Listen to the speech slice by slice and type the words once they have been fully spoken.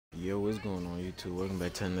Yo, what's going on YouTube? Welcome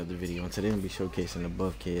back to another video. And today I'm going to be showcasing the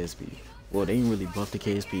buff KSP. Well, they didn't really buff the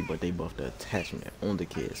KSP, but they buffed the attachment on the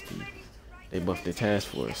KSP. They buffed the task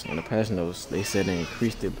force. On the patch notes, they said they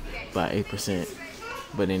increased it by 8%.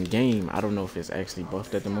 But in game, I don't know if it's actually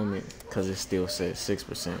buffed at the moment, because it still says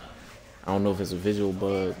 6%. I don't know if it's a visual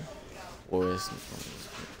bug or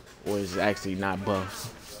it's actually not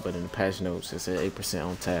buffed. But in the patch notes, it said 8%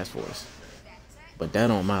 on task force. But that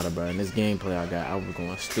don't matter, bro. In this gameplay I was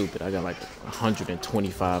going stupid. I got like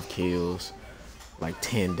 125 kills, like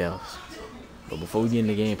 10 deaths. But before we get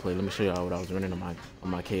into gameplay, let me show y'all what I was running on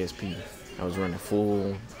my KSP. I was running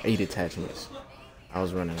full 8 attachments. I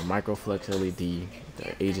was running a microflex LED,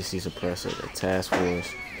 the agency suppressor, the task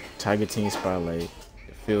force, Tiger Team Spotlight,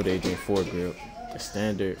 the field agent 4-grip, the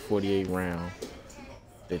standard 48 round,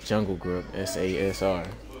 the jungle grip SASR,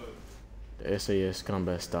 the SAS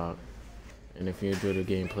combat stock. And if you enjoyed the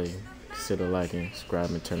gameplay, consider liking,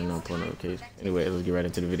 subscribing, and turning on post notifications. Anyway, let's get right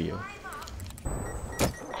into the video.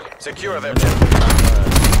 Secure them.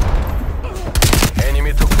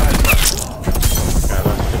 Enemy took Alpha. God, I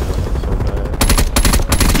shit was so bad.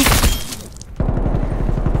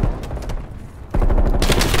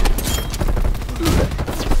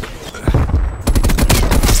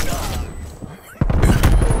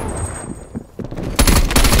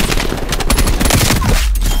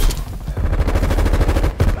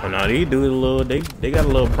 Nah, these dudes a little, they got a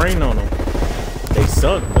little brain on them. They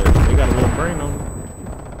suck, but they got a little brain on them.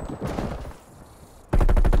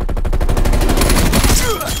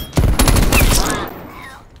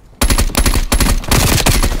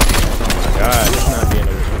 Oh my god, this not being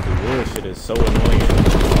able to do wood shit is so annoying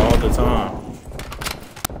all the time.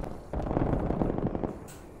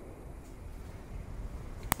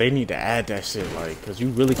 They need to add that shit, like, cause you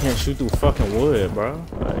really can't shoot through fucking wood, bro.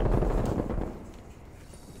 Like,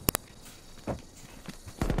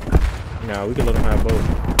 nah, we can let them have both.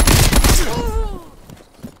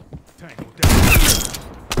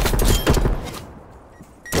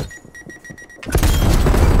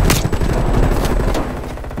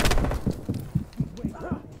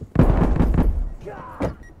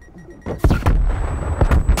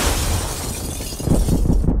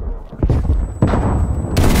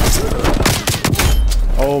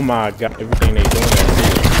 Oh my god, everything they doing that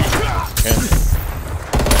shit.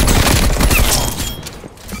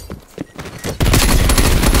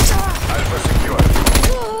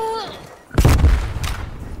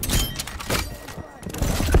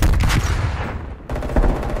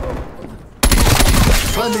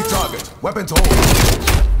 Friendly target. Weapons hold.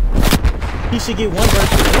 He should get one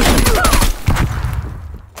versus.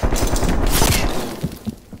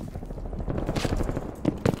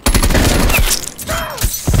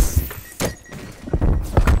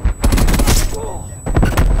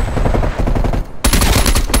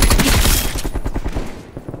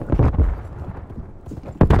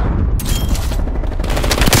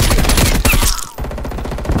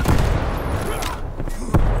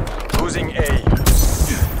 Losing A.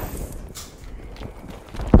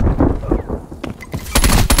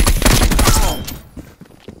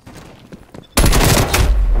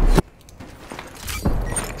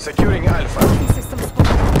 Securing Alpha.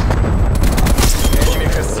 Enemy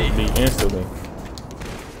has C. Be instantly.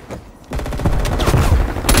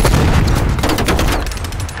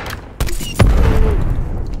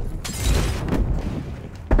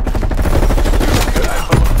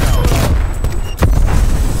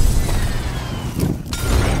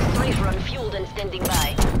 Run fueled and standing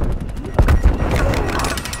by.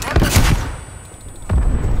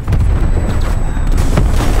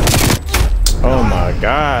 Oh my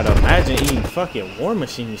god, imagine eating fucking war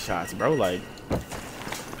machine shots, bro. Like,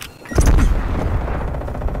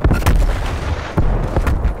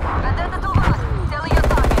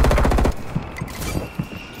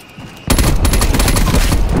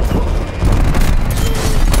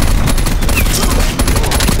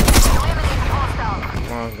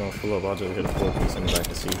 mine's gonna fill up. I'll just hit a 4-piece in the back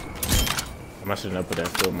and see. I shouldn't have put that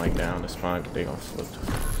field mic down. It's fine, but they gonna flip.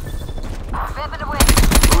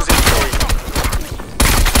 Losing A.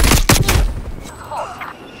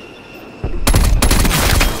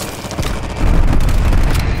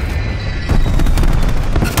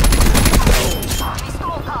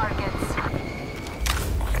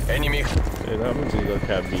 Enemy. Yeah, that means you go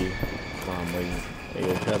cap B. Come on, buddy. They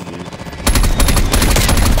go cap B.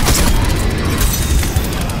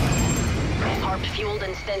 Harp fueled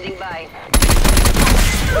and standing by.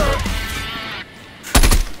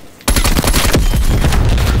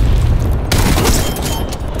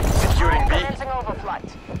 Securing B. Commencing overflight.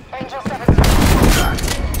 Angel 17.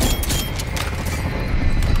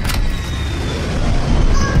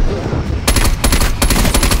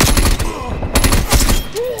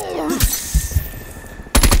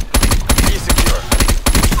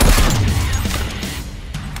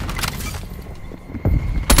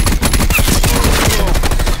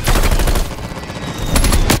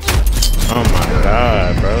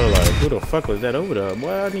 Who the fuck was that over there?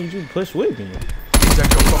 Boy, I need you to push with me.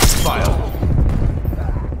 Check your fire.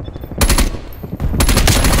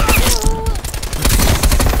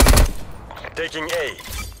 Taking A.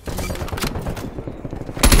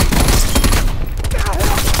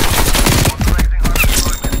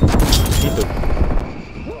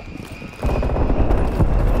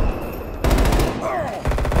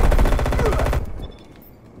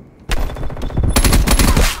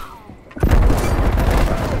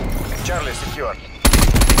 Charlie secured.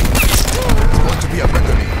 It's going to be a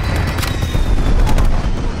reckoning.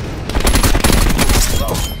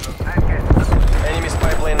 Enemy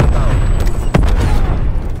spy plane inbound.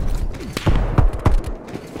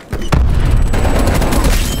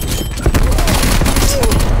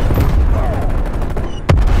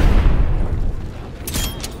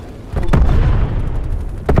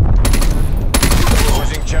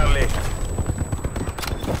 Losing Charlie.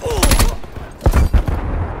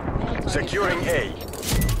 Securing A.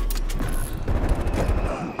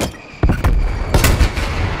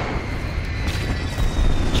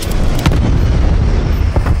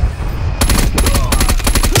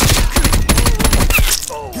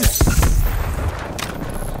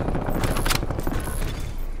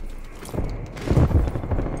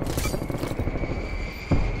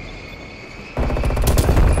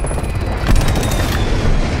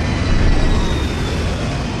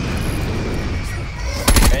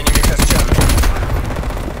 Enemy has Charlie.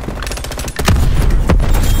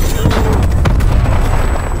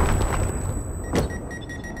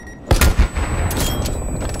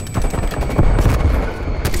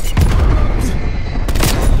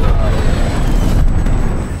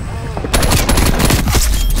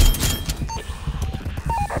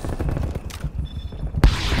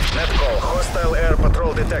 Net call. Hostile air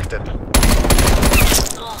patrol detected.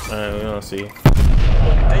 We don't see.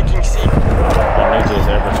 Taking C. The ninja is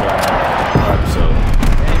air patrol. So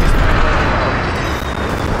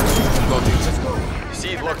Loading, let's go.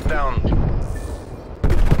 C locked down.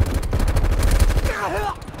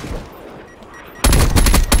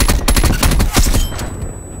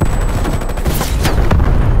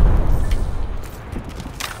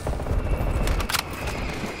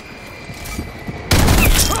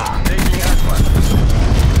 Taking Alpha.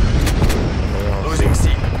 Losing C.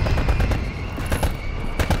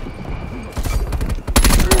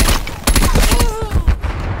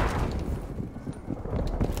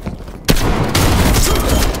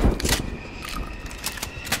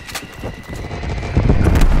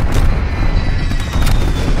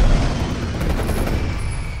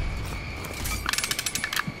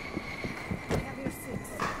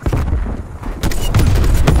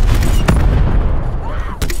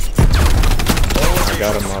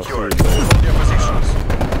 got him off Secured. too. Hold your positions.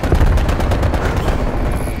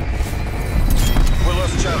 We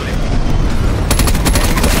lost Charlie.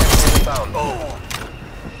 Enemy inbound.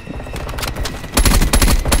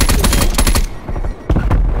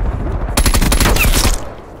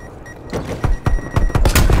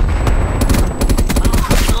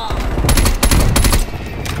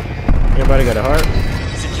 Everybody got a heart?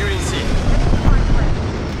 Securing C.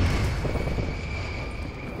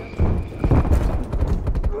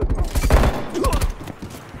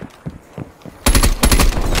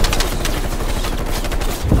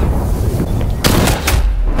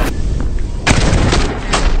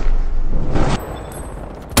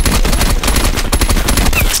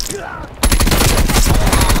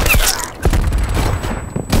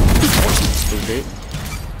 Big.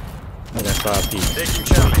 I got 5 keys. Taking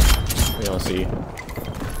Charlie. We don't see.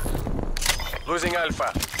 Losing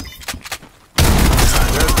Alpha.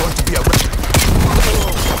 There's going to be a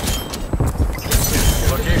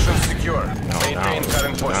Location secure. Now Maintain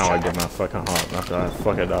current I posture. get my fucking heart after I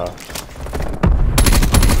fuck it off.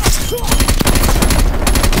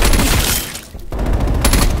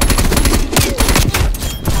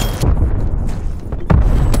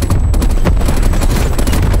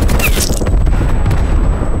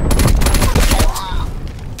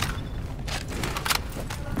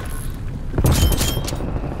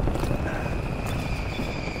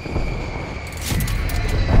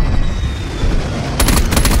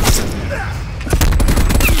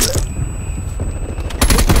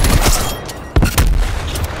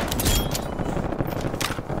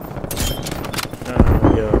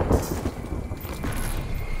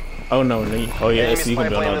 Oh no, oh yeah, so you can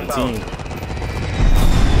be on the team.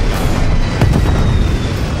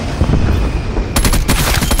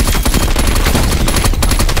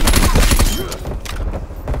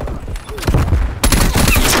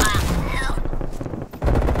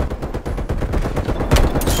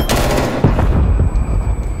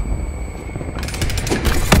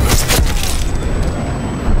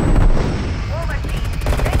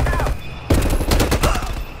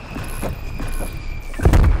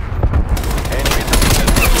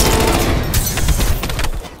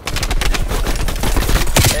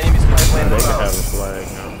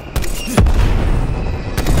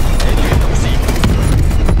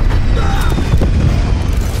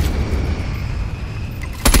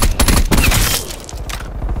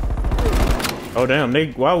 Oh damn,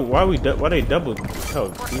 why they double?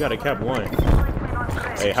 Oh, we gotta cap one.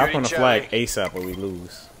 Hey, hop on the flag ASAP or we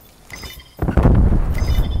lose.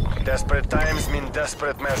 Desperate times mean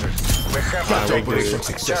desperate measures. We have to take operation this.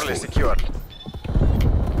 successful. Charlie secure.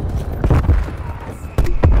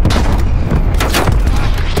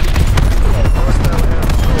 Hostile air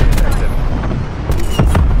detected.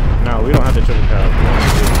 No, we don't have to triple cap.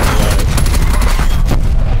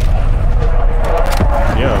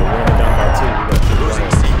 Yeah, we're only down by 2. We got triple Losing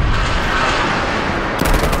cap. C.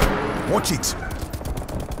 Watch it.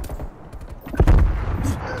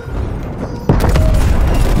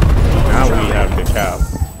 Now we have the cap.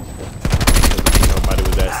 Nobody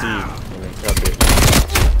was at C. And then kept it.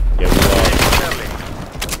 Yeah, we lost. Charlie.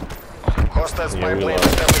 Hostile Yeah, spy we plane lost.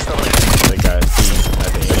 established already. They got C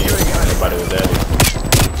at the end. Nobody was at it.